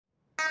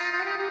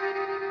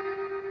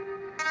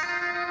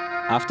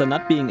After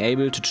not being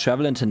able to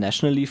travel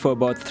internationally for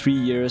about 3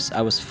 years,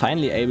 I was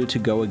finally able to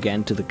go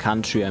again to the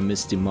country I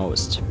missed the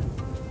most.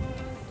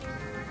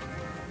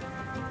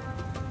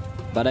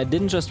 But I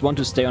didn't just want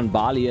to stay on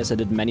Bali as I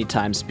did many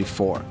times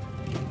before.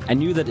 I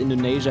knew that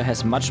Indonesia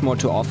has much more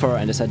to offer,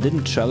 and as I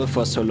didn't travel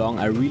for so long,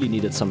 I really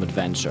needed some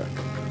adventure.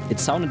 It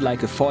sounded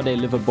like a 4-day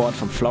liveaboard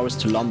from Flores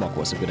to Lombok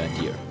was a good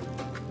idea.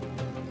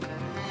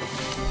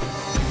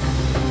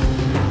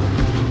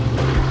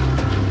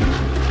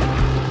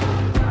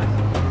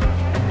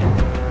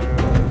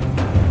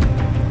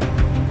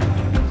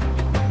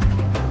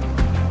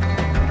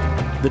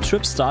 The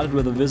trip started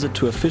with a visit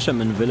to a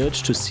fisherman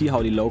village to see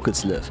how the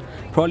locals live.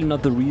 Probably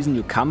not the reason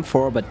you come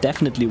for, but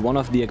definitely one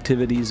of the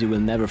activities you will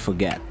never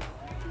forget.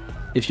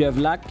 If you have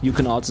luck, you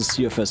can also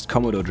see your first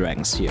Komodo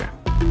dragons here.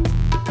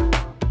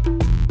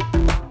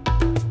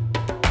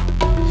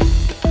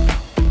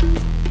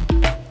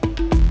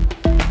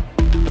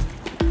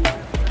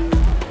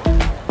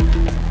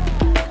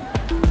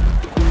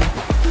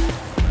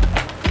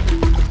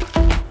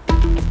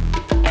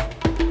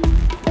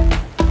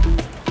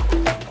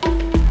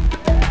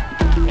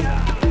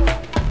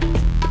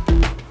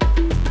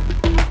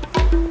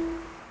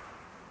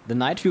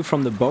 The night view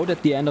from the boat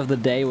at the end of the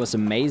day was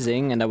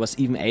amazing, and I was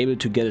even able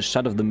to get a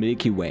shot of the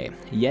Milky Way.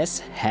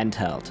 Yes,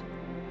 handheld.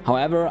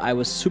 However, I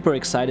was super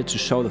excited to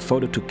show the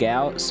photo to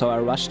Gao, so I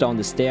rushed down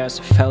the stairs,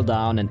 fell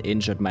down and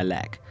injured my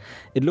leg.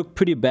 It looked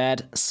pretty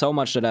bad, so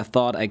much that I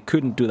thought I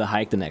couldn't do the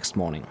hike the next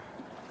morning.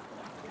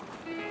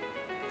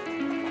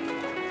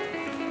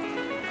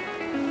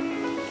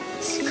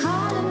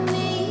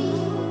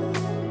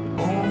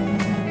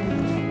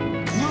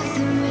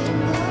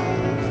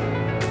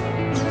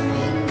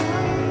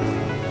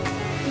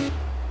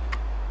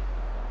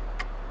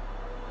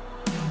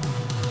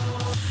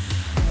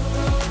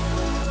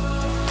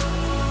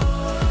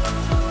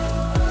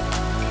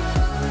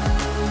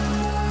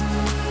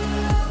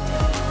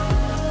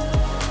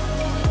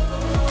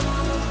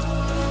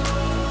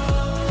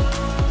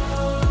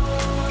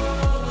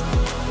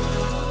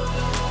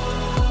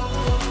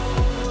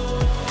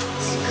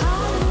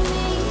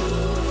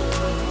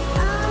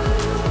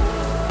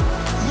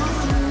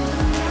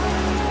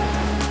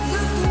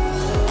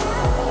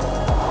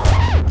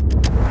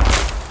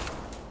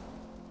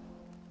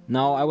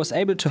 Now, I was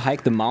able to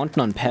hike the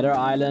mountain on Komodo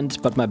Island,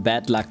 but my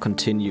bad luck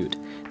continued.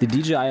 The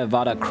DJI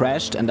Avata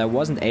crashed and I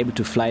wasn't able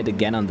to fly it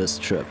again on this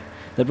trip.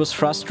 That was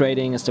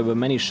frustrating as there were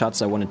many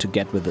shots I wanted to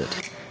get with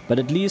it. But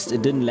at least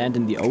it didn't land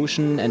in the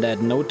ocean and I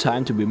had no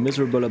time to be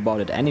miserable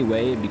about it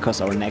anyway, because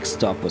our next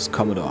stop was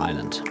Komodo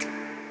Island.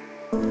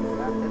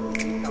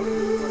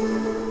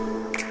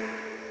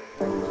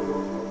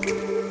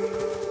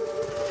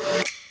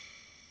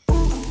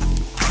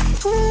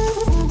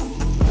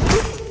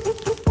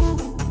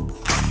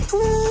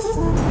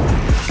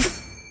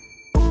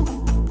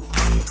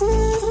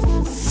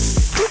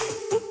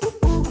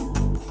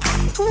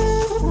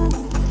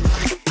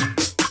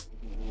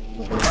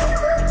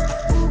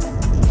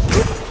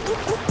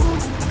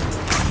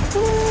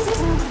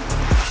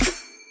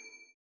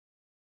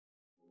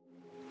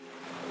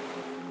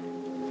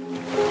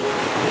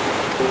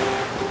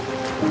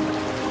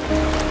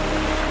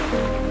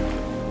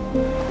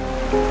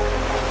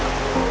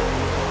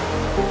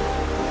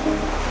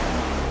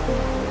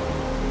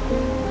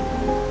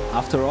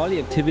 After all the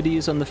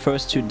activities on the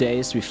first 2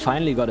 days, we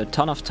finally got a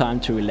ton of time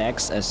to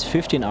relax as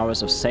 15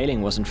 hours of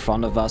sailing was in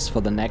front of us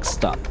for the next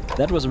stop.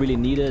 That was really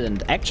needed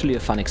and actually a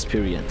fun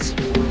experience.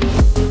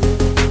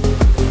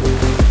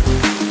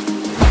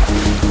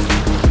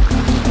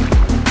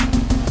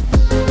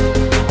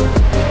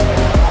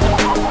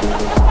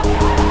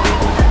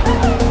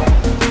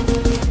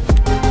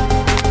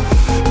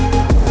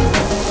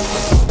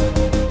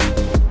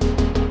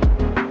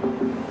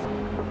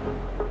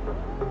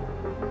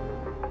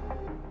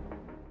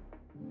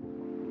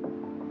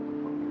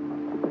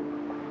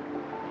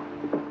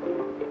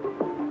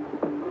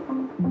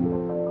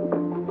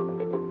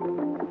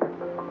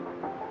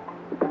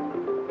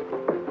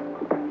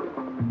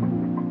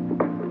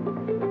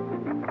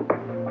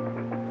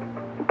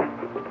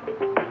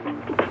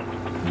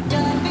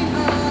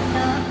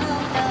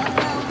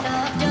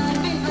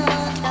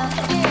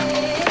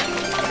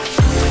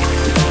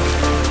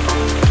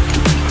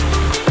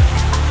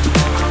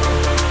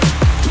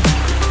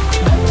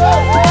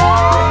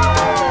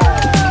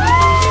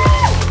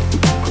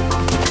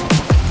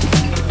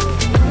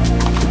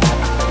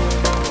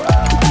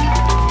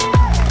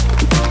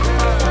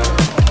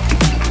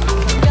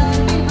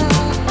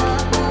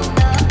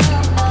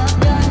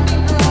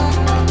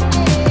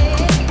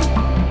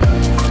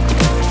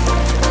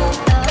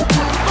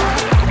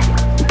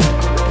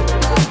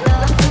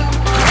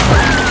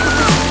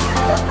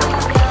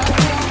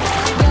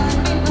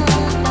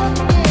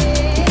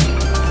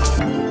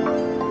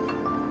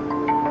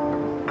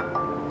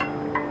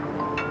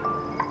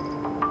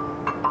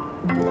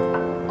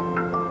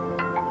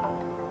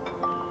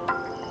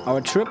 Our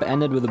trip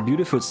ended with a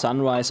beautiful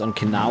sunrise on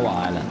Wanua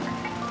Island.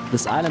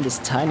 This island is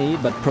tiny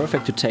but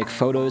perfect to take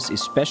photos,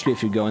 especially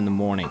if you go in the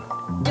morning.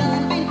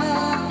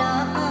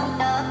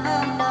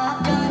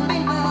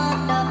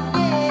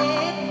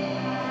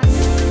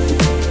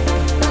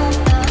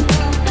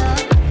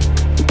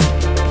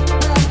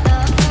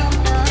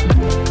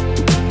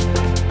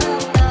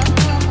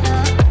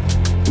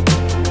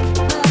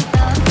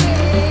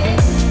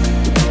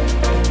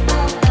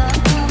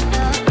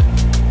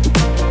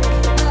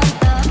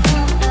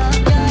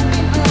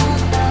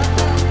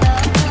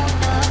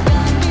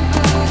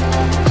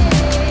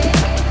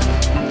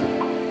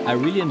 I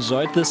really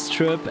enjoyed this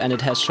trip, and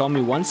it has shown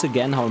me once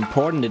again how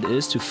important it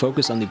is to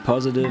focus on the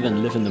positive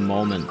and live in the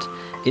moment.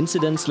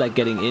 Incidents like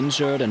getting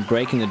injured and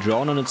breaking a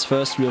drone on its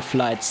first real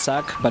flight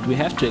suck, but we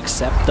have to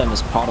accept them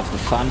as part of the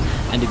fun,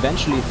 and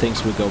eventually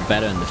things will go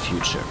better in the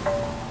future.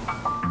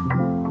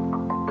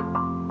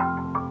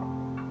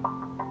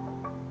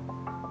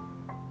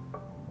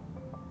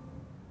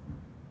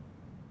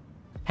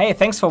 Hey,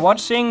 thanks for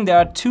watching. There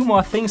are two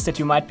more things that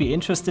you might be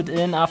interested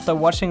in after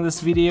watching this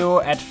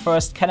video. At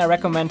first, can I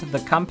recommend the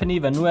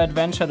company Wanua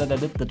Adventure that I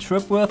did the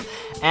trip with,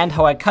 and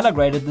how I color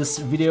graded this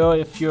video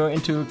if you're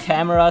into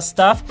camera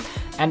stuff.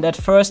 And at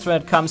first,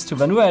 when it comes to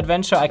Wanua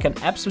Adventure, I can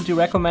absolutely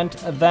recommend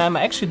them.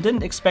 I actually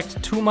didn't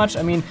expect too much.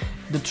 I mean,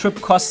 the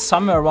trip cost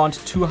somewhere around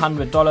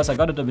 $200. I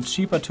got it a bit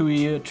cheaper, to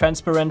be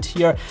transparent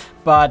here,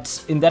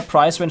 but in that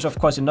price range, of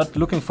course, you're not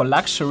looking for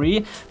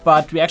luxury,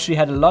 but we actually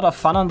had a lot of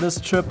fun on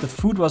this trip. The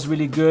food was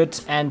really good,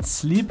 and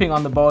sleeping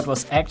on the boat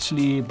was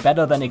actually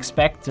better than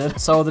expected.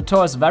 So the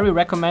tour is very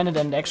recommended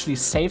and actually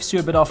saves you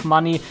a bit of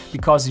money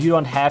because you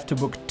don't have to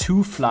book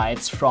 2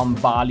 flights from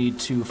Bali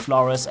to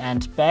Flores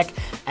and back,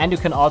 and you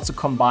can also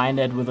combine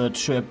it with a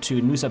trip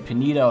to Nusa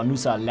Penida or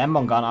Nusa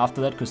Lembongan after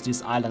that, because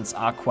these islands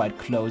are quite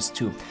close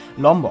to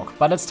Lombok.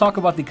 But let's talk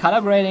about the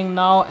color grading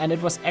now, and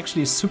it was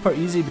actually super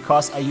easy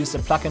because I used a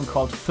plugin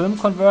called Film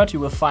Convert. You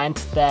will find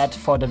that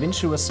for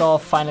DaVinci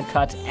Resolve, Final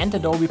Cut and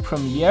Adobe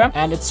Premiere,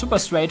 and it's super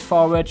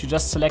straightforward. You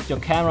just select your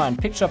camera and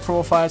picture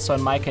profile, so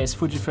in my case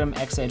Fujifilm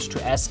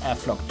X-H2S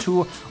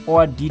f/log2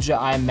 or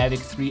DJI Mavic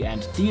 3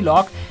 and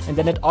D-Log, and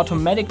then it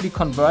automatically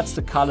converts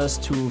the colors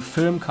to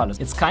film colors.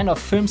 It's kind of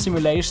film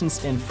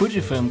simulations in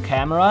Fujifilm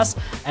cameras,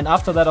 and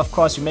after that, of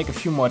course, you make a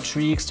few more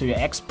tweaks to your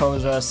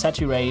exposure,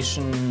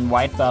 saturation,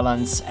 white balance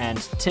and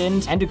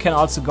tint, and you can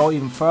also go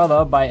even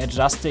further by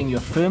adjusting your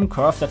film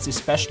curve. That's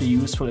especially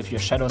useful if your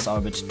shadows are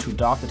a bit too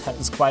dark. That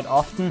happens quite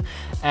often,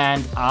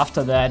 and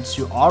after that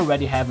you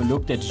already have a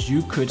look that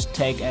you could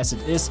take as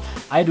it is.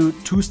 I do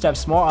 2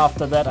 steps more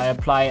after that. I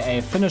apply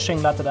a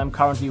finishing LUT that I'm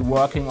currently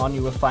working on.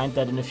 You will find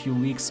that in a few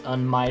weeks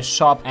on my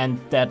shop, and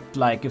that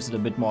gives it a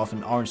bit more of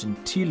an orange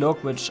and tea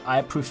look, which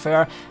I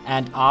prefer.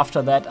 And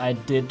after that I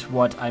did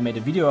what I made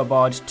a video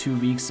about 2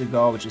 weeks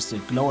ago, which is the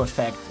glow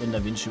effect in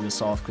DaVinci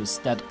Resolve, because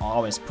that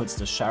always puts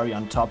the cherry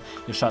on top.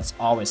 Your shots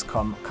always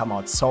come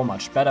out so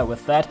much better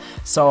with that.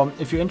 So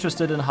if you're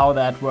interested in how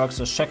that works,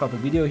 just check out the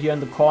video here in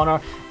the corner.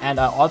 And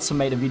I also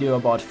made a video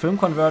about Film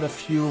Convert a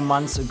few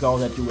months ago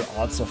that you will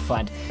also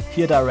find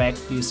here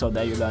directly, so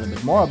there you learn a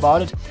bit more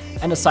about it.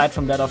 And aside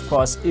from that, of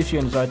course, if you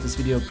enjoyed this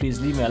video, please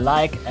leave me a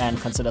like and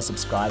consider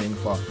subscribing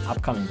for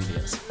upcoming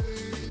videos.